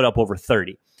saying they put up over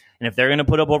 30. And if they're going to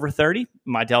put up over 30,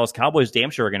 my Dallas Cowboys damn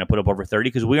sure are going to put up over 30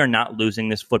 because we are not losing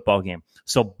this football game.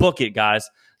 So book it, guys.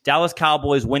 Dallas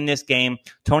Cowboys win this game.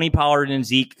 Tony Pollard and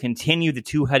Zeke continue the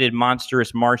two-headed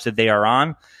monstrous march that they are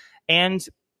on. And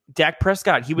Dak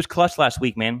Prescott, he was clutch last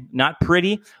week, man. Not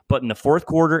pretty, but in the fourth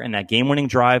quarter and that game-winning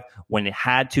drive, when it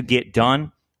had to get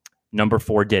done, number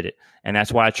 4 did it. And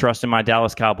that's why I trust in my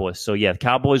Dallas Cowboys. So, yeah, the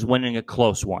Cowboys winning a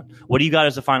close one. What do you got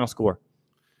as the final score?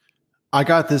 I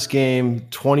got this game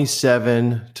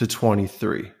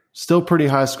 27-23. Still pretty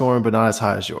high scoring, but not as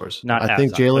high as yours. I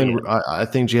think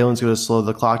Jalen's going to slow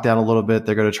the clock down a little bit.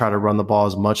 They're going to try to run the ball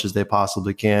as much as they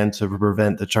possibly can to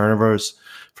prevent the turnovers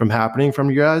from happening from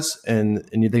you guys. And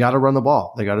they got to run the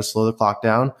ball. They got to slow the clock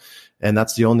down. And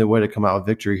that's the only way to come out with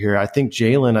victory here. I think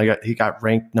Jalen, he got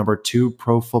ranked number 2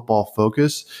 Pro Football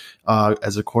Focus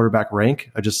as a quarterback rank.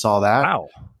 I just saw that.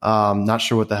 Wow. Not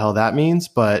sure what the hell that means,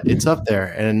 but it's up there.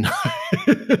 And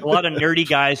a lot of nerdy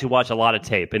guys who watch a lot of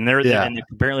tape, and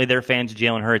apparently they're fans of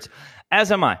Jalen Hurts.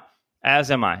 As am I.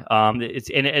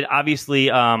 It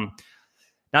obviously.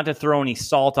 Not to throw any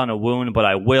salt on a wound, but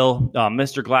I will.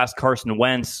 Mr. Glass, Carson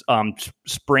Wentz,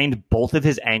 sprained both of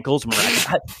his ankles.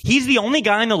 He's the only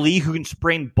guy in the league who can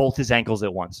sprain both his ankles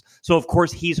at once. So, of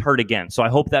course, he's hurt again. So I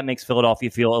hope that makes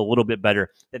Philadelphia feel a little bit better,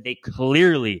 that they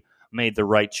clearly made the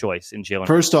right choice in Jalen.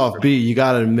 First off, B, you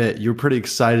got to admit, you're pretty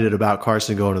excited about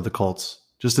Carson going to the Colts.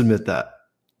 Just admit that.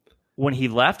 When he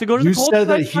left to go to the Colts? You said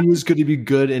that he was going to be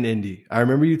good in Indy. I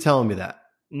remember you telling me that.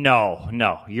 No,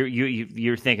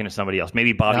 you're thinking of somebody else.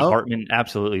 Maybe Bobby Hartman.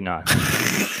 Absolutely not.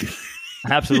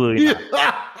 Absolutely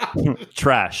not.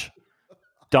 Trash,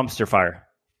 dumpster fire.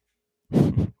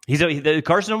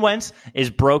 Carson Wentz is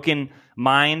broken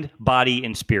mind, body,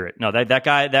 and spirit. No, that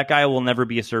guy will never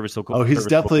be a serviceable. Oh, he's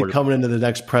definitely coming into the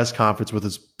next press conference with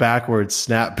his backwards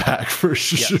snapback for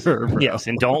sure. Bro. Yes,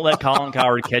 and don't let Colin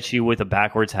Cowherd catch you with a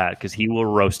backwards hat because he will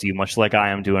roast you, much like I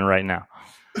am doing right now.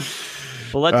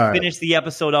 But let's finish the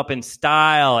episode up in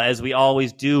style, as we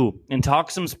always do, and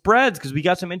talk some spreads, because we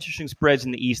got some interesting spreads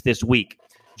in the East this week.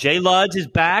 Jay Ludge is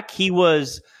back. He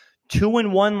was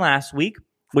 2-1 last week,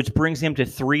 which brings him to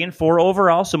 3-4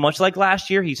 overall. So much like last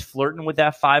year, he's flirting with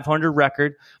that 500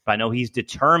 record. But I know he's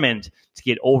determined to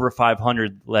get over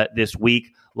 500 this week.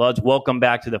 Ludge, welcome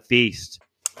back to the feast.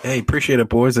 Hey, appreciate it,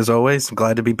 boys, as always. I'm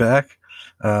glad to be back.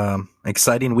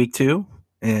 Exciting week 2,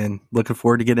 and looking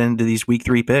forward to getting into these week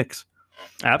 3 picks.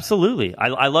 Absolutely.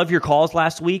 I love your calls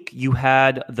last week. You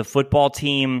had the football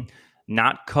team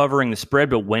not covering the spread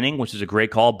but winning, which is a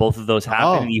great call. Both of those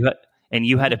happened. And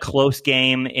you had a close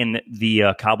game in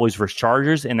the Cowboys versus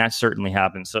Chargers, and that certainly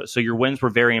happened. So your wins were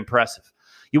very impressive.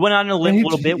 You went on a limb a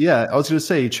little bit. Yeah, I was going to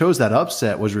say, he chose that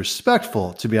upset, was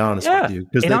respectful, to be honest with you,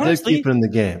 because they did keep it in the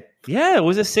game. Yeah, it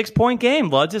was a 6-point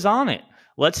game. Ludge is on it.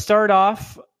 Let's start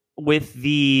off with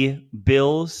the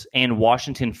Bills and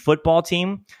Washington football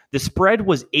team. The spread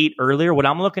was 8 earlier. What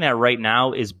I'm looking at right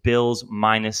now is Bills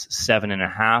minus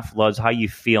 7.5. Ludge, how you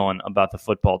feeling about the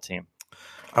football team?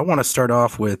 I want to start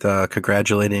off with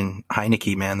congratulating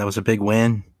Heineke, man. That was a big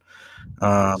win.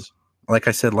 Like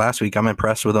I said last week, I'm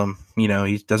impressed with him. You know,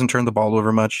 he doesn't turn the ball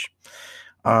over much.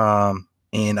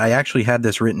 And I actually had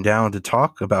this written down to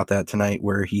talk about that tonight,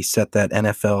 where he set that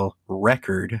NFL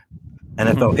record,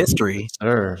 NFL history.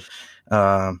 Sure.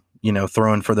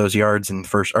 Throwing for those yards in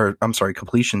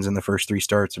completions in the first 3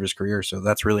 starts of his career. So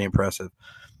that's really impressive.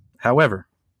 However,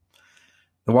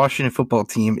 the Washington football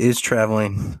team is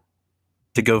traveling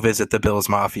to go visit the Bills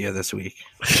Mafia this week.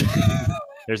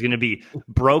 There's going to be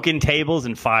broken tables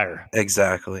and fire.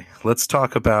 Exactly. Let's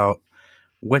talk about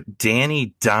what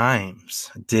Danny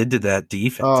Dimes did to that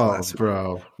defense last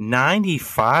week.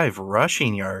 95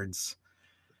 rushing yards.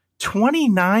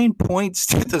 29 points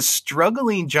to the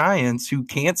struggling Giants who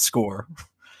can't score.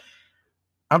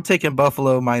 I'm taking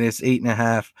Buffalo minus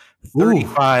 8.5,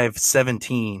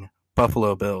 35-17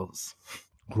 Buffalo Bills.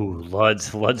 Ooh,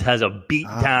 Ludge has a beat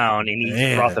down in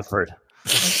East Rutherford.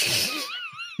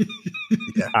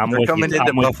 Yeah, they're coming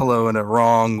into Buffalo in a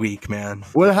wrong week, man.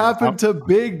 What happened to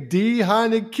Big D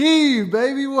Heineke,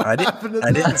 baby? I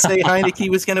didn't say Heineke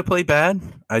was going to play bad.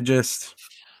 I just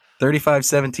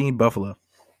 35-17 Buffalo.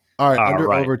 All right,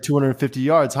 over 250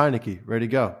 yards, Heineke, ready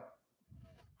to go.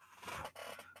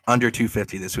 Under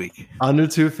 250 this week. Under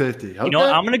 250. Okay. You know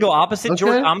what? I'm going to go opposite,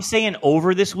 George. I'm saying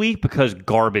over this week because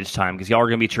garbage time, because y'all are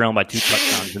going to be trailing by 2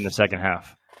 touchdowns in the second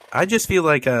half. I just feel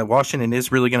like Washington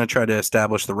is really going to try to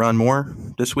establish the run more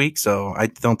this week, so I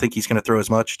don't think he's going to throw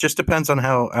as much. Just depends on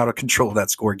how out of control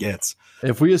that score gets.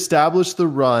 If we establish the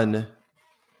run,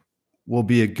 we'll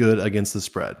be a good against the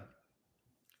spread.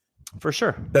 For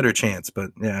sure. Better chance,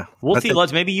 but yeah. We'll see,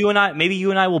 Ludge. Maybe you and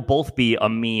I will both be a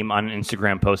meme on an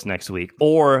Instagram post next week,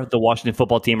 or the Washington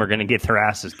football team are going to get their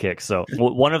asses kicked. So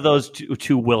one of those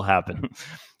two will happen.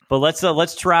 But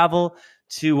let's travel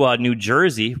to New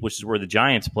Jersey, which is where the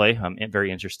Giants play.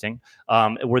 Very interesting.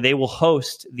 Where they will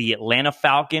host the Atlanta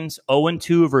Falcons,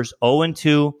 0-2 versus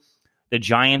 0-2. The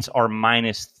Giants are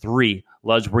 -3.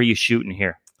 Ludge, where are you shooting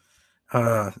here?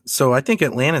 So I think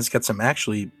Atlanta's got some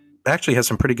actually has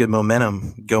some pretty good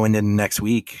momentum going into next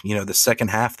week. You know, the second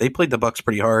half, they played the Bucs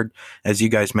pretty hard, as you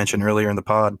guys mentioned earlier in the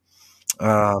pod.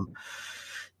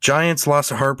 Giants lost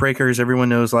to heartbreakers. Everyone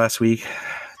knows last week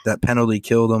that penalty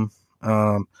killed them.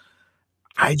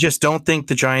 I just don't think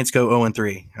the Giants go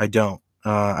 0-3. I don't.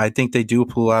 I think they do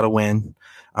pull out a win.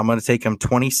 I'm going to take them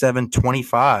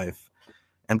 27-25.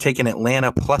 I'm taking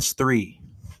Atlanta +3.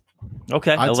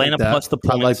 Okay, Atlanta plus the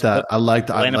points. I like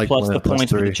that. Atlanta plus the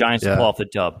points for the Giants to pull off the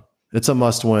dub. It's a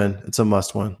must win.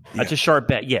 That's a sharp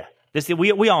bet. Yeah.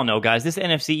 We all know, guys. This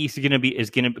NFC East is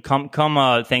going to come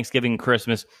Thanksgiving and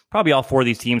Christmas. Probably all 4 of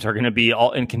these teams are going to be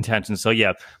all in contention. So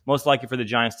yeah, most likely for the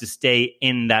Giants to stay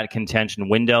in that contention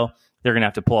window, they're going to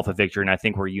have to pull off a victory, and I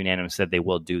think we're unanimous that they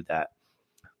will do that.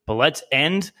 But let's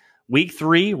end Week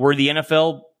 3, where the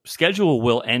NFL schedule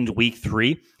will end Week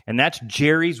 3, and that's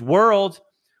Jerry's World,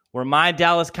 where my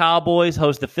Dallas Cowboys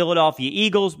host the Philadelphia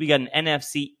Eagles. We got an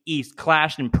NFC East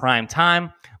clash in prime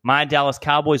time. My Dallas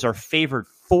Cowboys are favored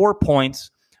 4 points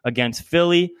against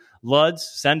Philly. Luds,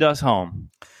 send us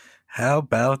home. How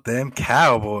about them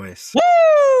Cowboys?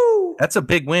 Woo! That's a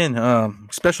big win,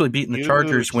 especially beating the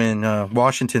Chargers when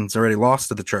Washington's already lost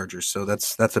to the Chargers. So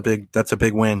that's a big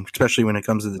win, especially when it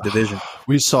comes to the division.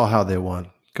 We saw how they won.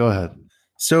 Go ahead.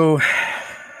 So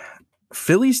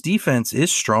Philly's defense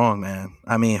is strong, man.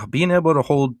 I mean, being able to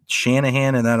hold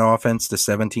Shanahan and that offense to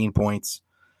 17 points,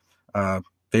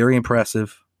 very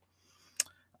impressive.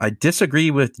 I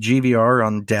disagree with GVR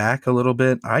on Dak a little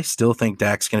bit. I still think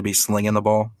Dak's going to be slinging the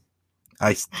ball.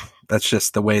 That's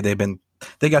just the way they've been.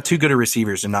 They got too good of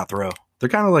receivers to not throw. They're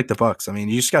kind of like the Bucs. I mean,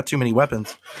 you just got too many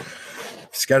weapons.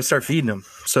 Just got to start feeding them.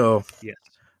 So, yes.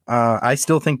 I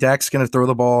still think Dak's going to throw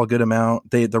the ball a good amount.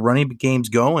 The running game's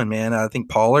going, man. I think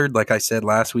Pollard, like I said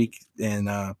last week, and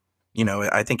I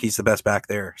think he's the best back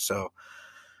there. So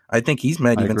I think he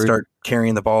might even start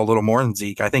carrying the ball a little more than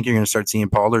Zeke. I think you're going to start seeing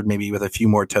Pollard maybe with a few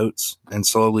more totes and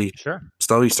slowly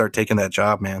start taking that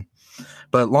job, man.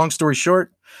 But long story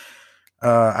short,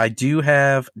 I do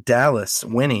have Dallas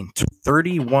winning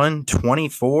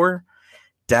 31-24.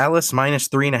 Dallas minus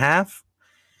 3.5.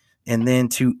 And then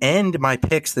to end my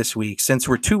picks this week, since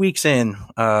we're 2 weeks in,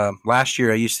 last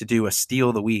year I used to do a steal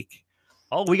of the week.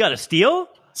 Oh, we got a steal?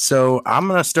 So I'm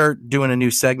going to start doing a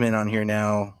new segment on here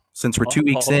now. Since we're 2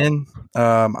 weeks in,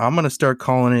 I'm going to start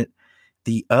calling it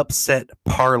the upset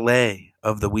parlay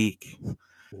of the week.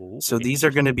 Ooh, so these are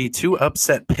going to be 2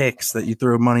 upset picks that you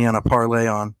throw money on a parlay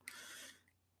on.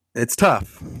 It's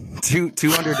tough. Two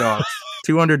underdogs.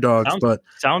 2 underdogs,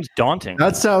 sounds daunting.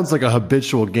 That sounds like a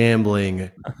habitual gambling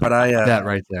bet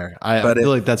right there. I feel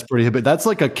like that's pretty. That's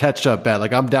like a catch-up bet.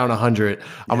 Like I'm down 100. Yeah.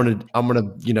 I'm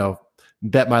gonna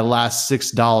bet my last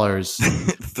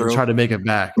 $6 to try to make it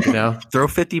back. Throw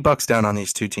 $50 down on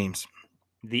these 2 teams.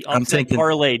 The upset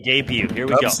parlay debut. Here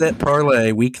we go. Upset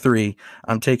parlay week 3.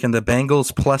 I'm taking the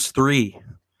Bengals +3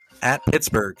 at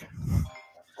Pittsburgh.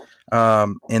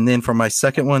 And then for my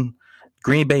second one,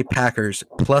 Green Bay Packers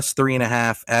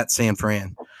 +3.5 at San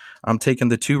Fran. I'm taking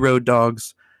the 2 road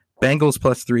dogs, Bengals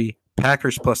 +3,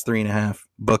 Packers +3.5.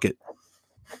 Book it.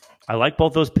 I like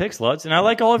both those picks, Luds, and I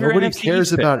like all of your NFC. Nobody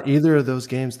cares about either of those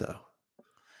games, though.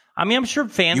 I mean, I'm sure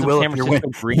fans of San Francisco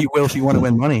agree. You will if you want to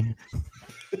win money.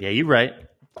 Yeah, you're right.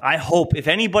 I hope if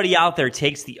anybody out there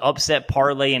takes the upset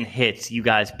parlay and hits, you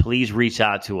guys please reach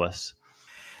out to us.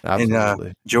 Absolutely.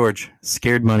 And George,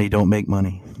 scared money don't make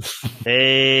money.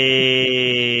 Hey.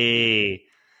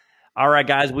 All right,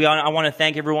 guys. I want to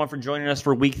thank everyone for joining us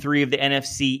for week 3 of the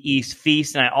NFC East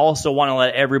Feast. And I also want to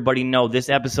let everybody know this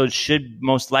episode should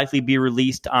most likely be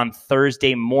released on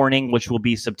Thursday morning, which will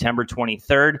be September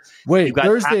 23rd. Wait,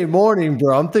 Thursday morning,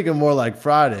 bro. I'm thinking more like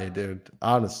Friday, dude.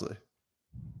 Honestly.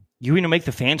 You going to make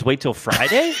the fans wait till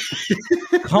Friday?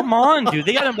 Come on, dude.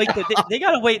 They gotta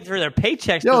wait for their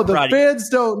paychecks. Yo, the Friday. fans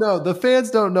don't know. The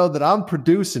fans don't know that I'm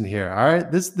producing here. All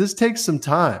right, this takes some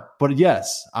time, but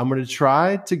yes, I'm going to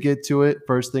try to get to it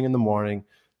first thing in the morning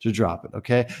to drop it.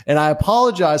 Okay, and I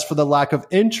apologize for the lack of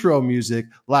intro music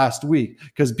last week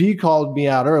because B called me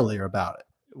out earlier about it.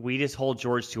 We just hold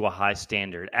George to a high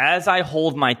standard, as I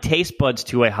hold my taste buds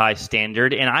to a high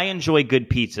standard, and I enjoy good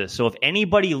pizza. So if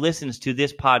anybody listens to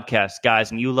this podcast,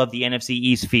 guys, and you love the NFC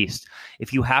East Feast,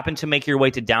 if you happen to make your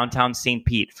way to downtown St.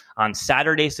 Pete on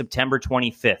Saturday, September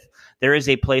 25th, there is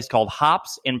a place called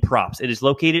Hops and Props. It is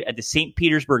located at the St.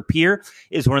 Petersburg Pier.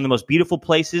 It is one of the most beautiful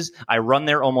places. I run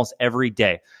there almost every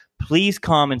day. Please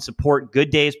come and support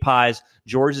Good Days Pies.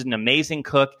 George is an amazing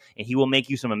cook, and he will make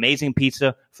you some amazing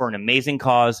pizza for an amazing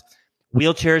cause.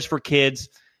 Wheelchairs for kids,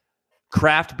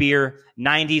 craft beer,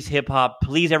 90s hip-hop.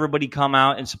 Please, everybody, come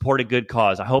out and support a good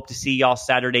cause. I hope to see y'all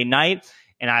Saturday night,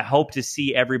 and I hope to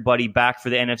see everybody back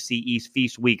for the NFC East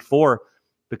Feast Week 4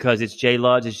 because it's J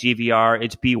Luds, it's GVR,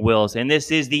 it's B Wills, and this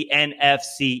is the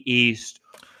NFC East.